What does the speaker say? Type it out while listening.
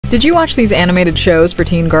Did you watch these animated shows for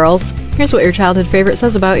teen girls? Here's what your childhood favorite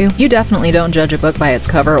says about you. You definitely don't judge a book by its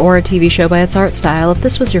cover or a TV show by its art style. If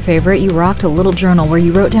this was your favorite, you rocked a little journal where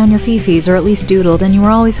you wrote down your fifis or at least doodled, and you were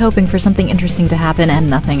always hoping for something interesting to happen, and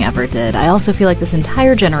nothing ever did. I also feel like this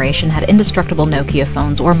entire generation had indestructible Nokia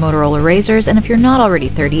phones or Motorola Razors, and if you're not already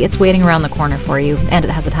 30, it's waiting around the corner for you, and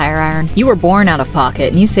it has a tire iron. You were born out of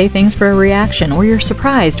pocket, and you say things for a reaction, or you're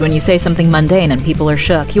surprised when you say something mundane and people are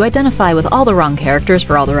shook. You identify with all the wrong characters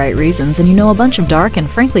for all the right reasons, and you know a bunch of dark and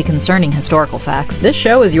frankly concerning historical facts. This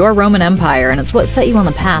show is your Roman Empire, and it's what set you on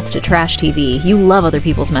the path to trash TV. You love other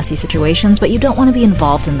people's messy situations, but you don't want to be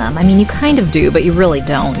involved in them. I mean, you kind of do, but you really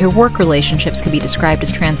don't. Your work relationships could be described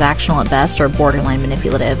as transactional at best or borderline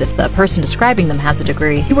manipulative if the person describing them has a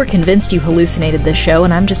degree. You were convinced you hallucinated this show,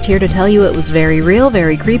 and I'm just here to tell you it was very real,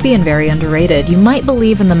 very creepy, and very underrated. You might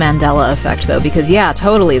believe in the Mandela effect, though, because yeah,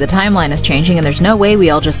 totally, the timeline is changing, and there's no way we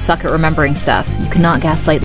all just suck at remembering stuff. You cannot gaslight